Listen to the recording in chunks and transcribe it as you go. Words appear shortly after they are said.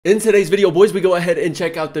In today's video, boys, we go ahead and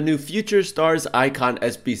check out the new Future Stars Icon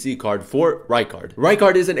SBC card for Rijkaard.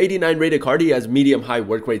 Rijkaard is an 89 rated card. He has medium-high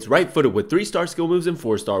work rates, right-footed with 3-star skill moves and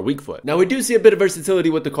 4-star weak foot. Now, we do see a bit of versatility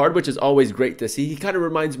with the card, which is always great to see. He kind of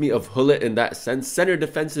reminds me of Hullet in that sense. Center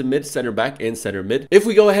defensive mid, center back, and center mid. If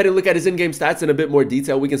we go ahead and look at his in-game stats in a bit more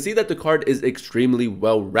detail, we can see that the card is extremely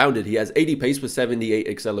well-rounded. He has 80 pace with 78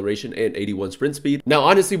 acceleration and 81 sprint speed. Now,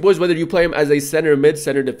 honestly, boys, whether you play him as a center mid,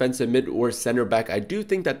 center defensive mid, or center back, I do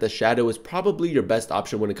think that the Shadow is probably your best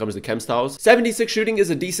option when it comes to chem styles. 76 shooting is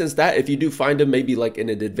a decent stat. If you do find him maybe like in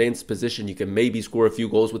an advanced position, you can maybe score a few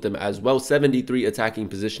goals with him as well. 73 attacking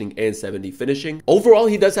positioning and 70 finishing. Overall,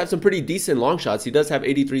 he does have some pretty decent long shots. He does have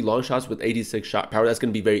 83 long shots with 86 shot power. That's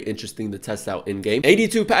going to be very interesting to test out in game.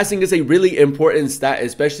 82 passing is a really important stat,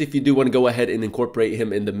 especially if you do want to go ahead and incorporate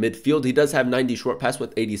him in the midfield. He does have 90 short pass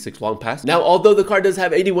with 86 long pass. Now, although the card does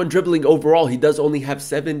have 81 dribbling overall, he does only have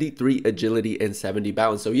 73 agility and 70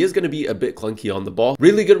 balance. So he is going to be a bit clunky on the ball.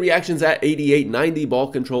 Really good reactions at 88, 90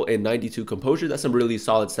 ball control, and 92 composure. That's some really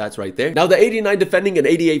solid stats right there. Now, the 89 defending and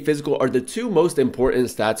 88 physical are the two most important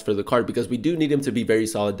stats for the card because we do need him to be very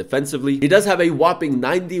solid defensively. He does have a whopping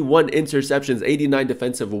 91 interceptions, 89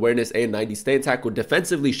 defensive awareness, and 90 stand tackle.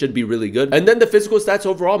 Defensively should be really good. And then the physical stats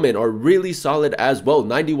overall, man, are really solid as well.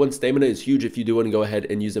 91 stamina is huge if you do want to go ahead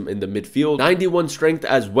and use him in the midfield. 91 strength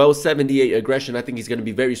as well, 78 aggression. I think he's going to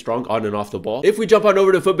be very strong on and off the ball. If we jump on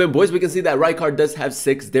over to Footbin, boys, we can see that Rijkaard does have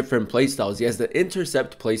 6 different playstyles. He has the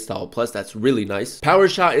intercept playstyle plus, that's really nice. Power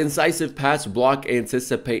shot, incisive pass, block,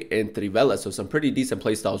 anticipate, and trivela. So some pretty decent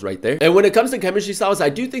playstyles right there. And when it comes to chemistry styles, I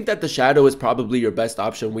do think that the Shadow is probably your best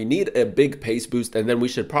option. We need a big pace boost, and then we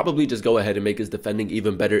should probably just go ahead and make his defending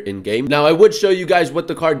even better in game. Now, I would show you guys what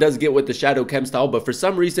the card does get with the Shadow chem style, but for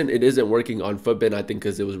some reason it isn't working on Footbin. I think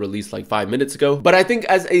because it was released like 5 minutes ago. But I think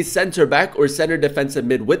as a center back or center defensive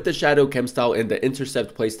mid with the Shadow chem style and the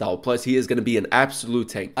intercept playstyle plus, he is going to be an absolute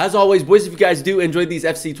tank. As always, boys, if you guys do enjoy these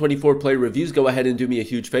FC24 player reviews, go ahead and do me a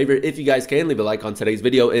huge favor. If you guys can, leave a like on today's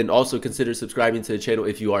video and also consider subscribing to the channel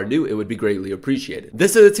if you are new. It would be greatly appreciated.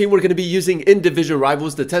 This is the team we're going to be using in Division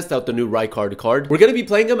Rivals to test out the new Rijkaard card. We're going to be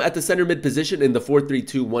playing him at the center mid position in the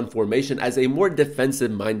 4-3-2-1 formation as a more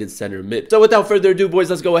defensive minded center mid. So without further ado, boys,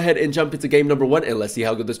 let's go ahead and jump into game number 1 and let's see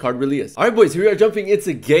how good this card really is. Alright, boys, here we are jumping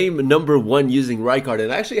into game number 1 using Rijkaard,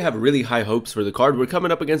 and I actually have really high hopes for the card. We're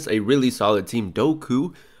coming up against a really solid team.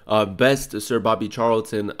 Doku, Best, Sir Bobby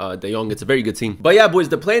Charlton, De Jong. It's a very good team. But yeah, boys,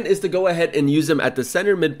 the plan is to go ahead and use him at the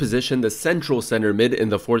center mid position, the central center mid in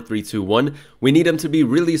the 4-3-2-1. We need him to be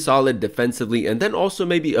really solid defensively and then also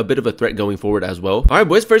maybe a bit of a threat going forward as well. All right,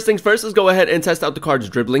 boys, first things first, let's go ahead and test out the card's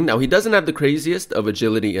dribbling. Now, he doesn't have the craziest of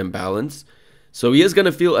agility and balance, so he is going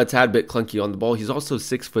to feel a tad bit clunky on the ball. He's also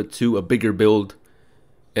 6'2", a bigger build.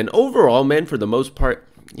 And overall, man, for the most part,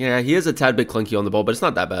 yeah, he is a tad bit clunky on the ball, but it's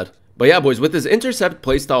not that bad. But yeah, boys, with his intercept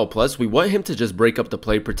playstyle plus, we want him to just break up the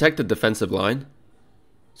play, protect the defensive line.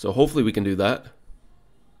 So hopefully we can do that.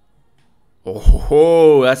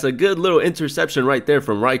 Oh, that's a good little interception right there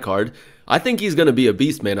from Rijkaard. I think he's going to be a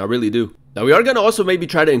beast, man. I really do. Now, we are going to also maybe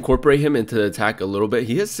try to incorporate him into the attack a little bit.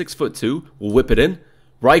 He is 6'2". We'll whip it in.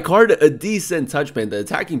 Rijkaard, a decent touch, man. The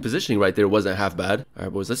attacking positioning right there wasn't half bad. All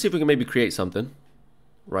right, boys, let's see if we can maybe create something.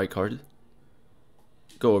 Rijkaard.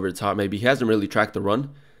 Go over the top, maybe. He hasn't really tracked the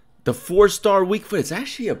run. The 4-star weak foot, it's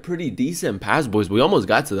actually a pretty decent pass, boys. We almost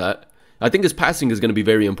got to that. I think his passing is going to be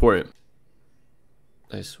very important.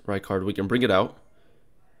 Nice, Rijkaard. We can bring it out.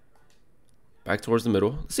 Back towards the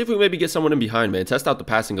middle. Let's see if we maybe get someone in behind, man. Test out the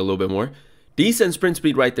passing a little bit more. Decent sprint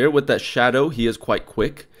speed right there with that Shadow. He is quite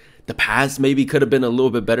quick. The pass maybe could have been a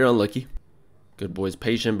little bit better. Unlucky. Good, boys.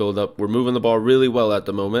 Patient build up. We're moving the ball really well at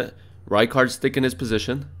the moment. Rijkaard sticking his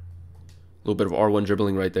position. A little bit of R1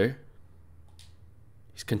 dribbling right there.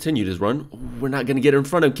 He's continued his run. Ooh, we're not going to get in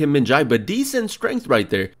front of Kim Min-jae, but decent strength right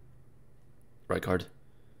there. Rijkaard.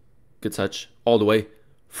 Good touch. All the way.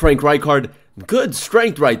 Frank Rijkaard. Good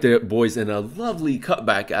strength right there, boys, and a lovely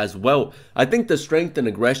cutback as well. I think the strength and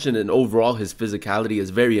aggression and overall his physicality is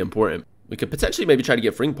very important. We could potentially maybe try to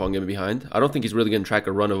get Frimpong in behind. I don't think he's really going to track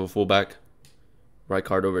a run of a fullback.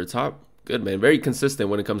 Rijkaard over the top. Good, man. Very consistent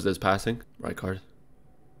when it comes to his passing. Rijkaard.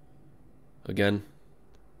 Again.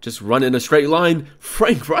 Just run in a straight line.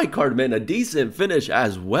 Frank Rijkaard, man, a decent finish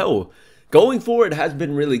as well. Going forward has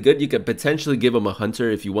been really good. You could potentially give him a hunter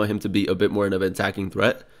if you want him to be a bit more of an attacking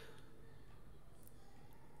threat.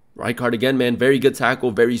 Rijkaard again, man, very good tackle.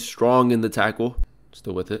 Very strong in the tackle.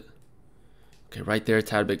 Still with it. Okay, right there, a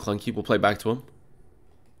tad bit clunky. We'll play back to him.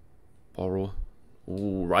 Ball roll.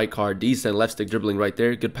 Ooh, Rijkaard, decent left stick dribbling right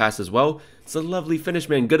there. Good pass as well. It's a lovely finish,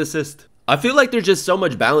 man. Good assist. I feel like there's just so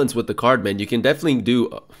much balance with the card, man. You can definitely do...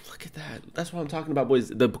 look at that. That's what I'm talking about, boys.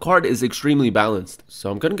 The card is extremely balanced. So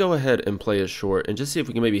I'm going to go ahead and play a short and just see if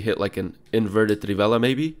we can maybe hit like an inverted Trivela,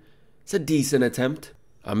 maybe. It's a decent attempt.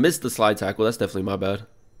 I missed the slide tackle. That's definitely my bad.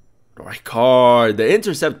 Rijkaard. The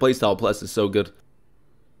intercept playstyle plus is so good.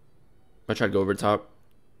 I tried to go over top.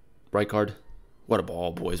 Rijkaard. What a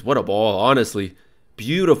ball, boys. What a ball. Honestly.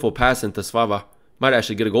 Beautiful pass into Svava. Might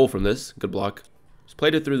actually get a goal from this. Good block. Just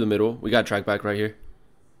played it through the middle. We got track back right here.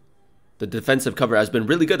 The defensive cover has been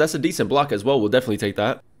really good. That's a decent block as well. We'll definitely take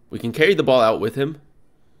that. We can carry the ball out with him.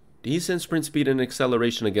 Decent sprint speed and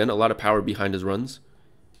acceleration again. A lot of power behind his runs.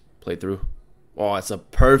 Play through. Oh, it's a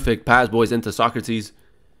perfect pass, boys, into Socrates.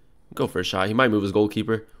 Go for a shot. He might move his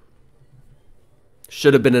goalkeeper.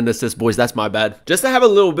 Should have been an assist, boys. That's my bad. Just to have a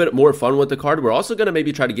little bit more fun with the card, we're also going to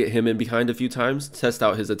maybe try to get him in behind a few times. Test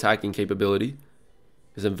out his attacking capability.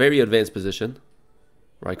 He's in very advanced position.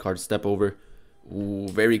 Rijkaard step over. Ooh,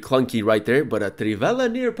 very clunky right there, but a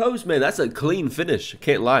Trivela near post, man, that's a clean finish.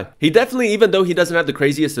 Can't lie. He definitely, even though he doesn't have the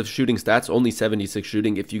craziest of shooting stats, only 76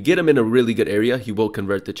 shooting, if you get him in a really good area, he will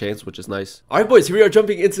convert the chance, which is nice. All right, boys, here we are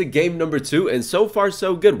jumping into game number 2, and so far,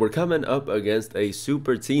 so good. We're coming up against a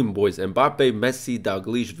super team, boys. Mbappe, Messi,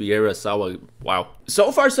 Dalglish, Vieira, Sawa. Wow.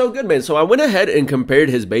 So far, so good, man. So I went ahead and compared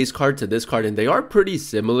his base card to this card, and they are pretty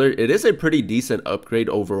similar. It is a pretty decent upgrade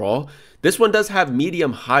overall. This one does have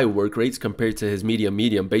medium-high work rates compared to his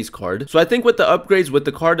medium base card. So I think with the upgrades, with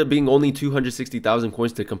the card being only 260,000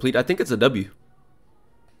 coins to complete, I think it's a W.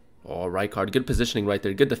 Oh, Rijkaard. Good positioning right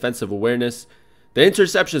there. Good defensive awareness. The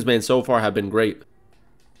interceptions, man, so far have been great.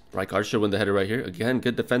 Rijkaard should win the header right here. Again,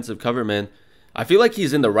 good defensive cover, man. I feel like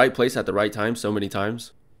he's in the right place at the right time so many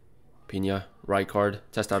times. Pina, Rijkaard.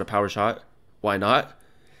 Test out a power shot. Why not?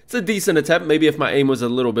 It's a decent attempt. Maybe if my aim was a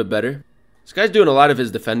little bit better. This guy's doing a lot of his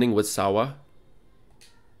defending with Sawa.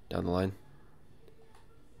 Down the line.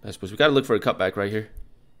 I suppose we got to look for a cutback right here.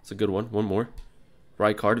 It's a good one. One more.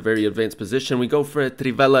 Rijkaard, very advanced position. We go for a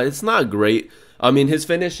Trivela. It's not great. I mean, his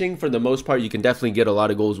finishing, for the most part, you can definitely get a lot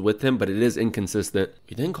of goals with him, but it is inconsistent.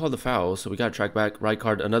 He didn't call the foul, so we got to track back.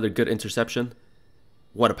 Rijkaard, another good interception.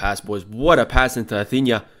 What a pass, boys. What a pass into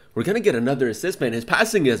Athena. We're going to get another assist, man. His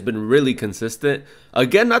passing has been really consistent.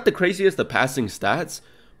 Again, not the craziest of passing stats,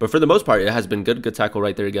 but for the most part, it has been good. Good tackle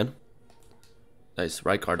right there again. Nice.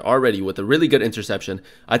 Rijkaard already with a really good interception.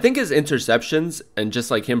 I think his interceptions and just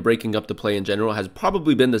like him breaking up the play in general has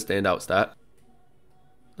probably been the standout stat.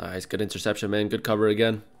 Nice. Good interception, man. Good cover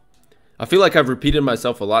again. I feel like I've repeated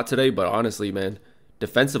myself a lot today, but honestly, man,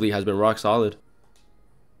 defensively has been rock solid.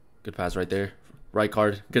 Good pass right there.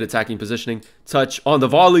 Rijkaard. Good attacking positioning. Touch on the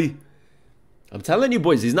volley. I'm telling you,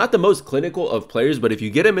 boys, he's not the most clinical of players, but if you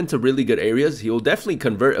get him into really good areas, he'll definitely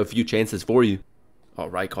convert a few chances for you. Oh,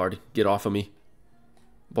 Rijkaard, get off of me.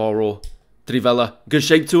 Ball roll. Trivela, good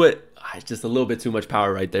shape to it. It's just a little bit too much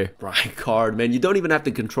power right there. Rijkaard, man, you don't even have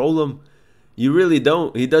to control him. You really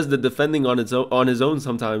don't. He does the defending on his own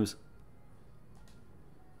sometimes.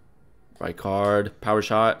 Rijkaard, power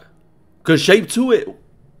shot. Good shape to it.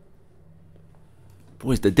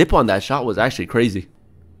 Boys, the dip on that shot was actually crazy.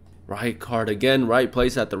 Rijkaard again, right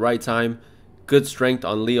place at the right time. Good strength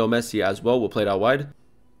on Leo Messi as well. We'll play it out wide.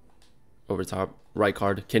 Over top.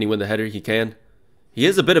 Rijkaard. Can he win the header? He can. He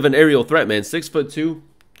is a bit of an aerial threat, man. 6'2".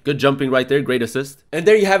 Good jumping right there. Great assist. And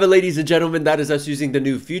there you have it, ladies and gentlemen. That is us using the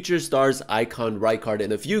new Future Stars Icon Rijkaard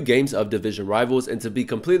in a few games of Division Rivals. And to be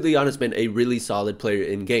completely honest, man, a really solid player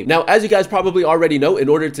in game. Now, as you guys probably already know, in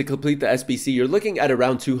order to complete the SBC, you're looking at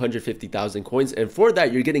around 250,000 coins. And for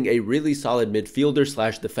that, you're getting a really solid midfielder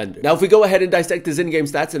slash defender. Now, if we go ahead and dissect his in-game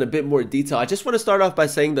stats in a bit more detail, I just want to start off by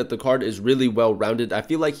saying that the card is really well-rounded. I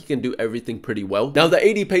feel like he can do everything pretty well. Now, the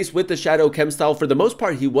 80 pace with the Shadow Chem style, for the most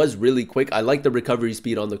part, he was really quick. I like the recovery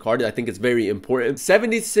speed on the card. I think it's very important.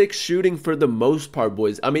 76 shooting for the most part,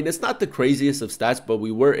 boys. I mean, it's not the craziest of stats, but we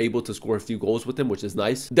were able to score a few goals with him, which is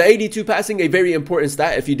nice. The 82 passing, a very important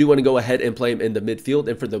stat if you do want to go ahead and play him in the midfield.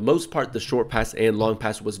 And for the most part, the short pass and long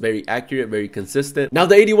pass was very accurate, very consistent. Now,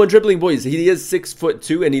 the 81 dribbling, boys, he is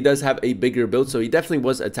 6'2" and he does have a bigger build, so he definitely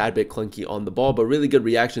was a tad bit clunky on the ball, but really good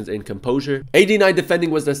reactions and composure. 89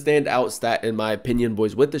 defending was the standout stat in my opinion,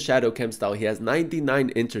 boys. With the Shadow Chem style, he has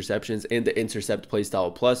 99 interceptions and the intercept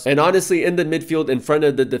playstyle plus. And honestly, in the midfield in front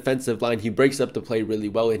of the defensive line, he breaks up the play really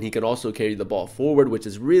well, and he can also carry the ball forward, which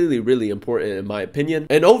is really important in my opinion.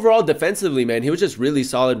 And overall defensively, man, he was just really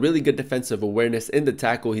solid, really good defensive awareness in the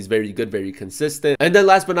tackle. He's very good, very consistent. And then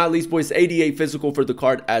last but not least, boys, 88 physical for the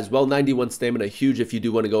card as well, 91 stamina, huge if you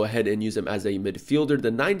do want to go ahead and use him as a midfielder.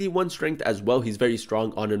 The 91 strength as well, he's very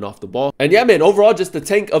strong on and off the ball. And yeah, man, overall just the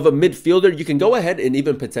tank of a midfielder. You can go ahead and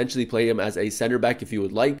even potentially play him as a center back if you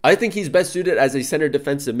would like. I think he's best suited as a center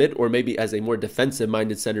defensive mid, or maybe as a more defensive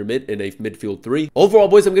minded center mid in a midfield 3. Overall,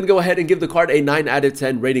 boys, I'm gonna go ahead and give the card a 9 out of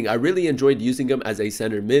 10 rating. I really enjoyed using him as a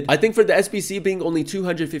center mid. I think for the SBC being only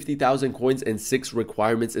 250,000 coins and 6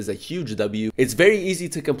 requirements is a huge W. It's very easy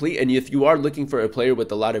to complete, and if you are looking for a player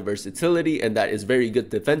with a lot of versatility and that is very good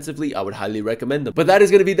defensively, I would highly recommend them. But that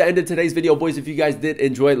is going to be the end of today's video, boys. If you guys did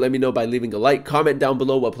enjoy it, let me know by leaving a like. Comment down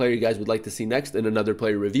below what player you guys would like to see next in another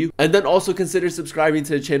player review, and then also consider subscribing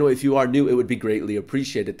to the channel if you are new. It would be greatly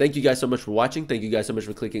appreciated. Thank you guys so much for watching. Thank you guys so much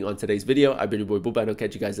for clicking on today's video. I've been your boy Boop, and I'll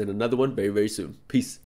catch you guys in another one very soon. Peace.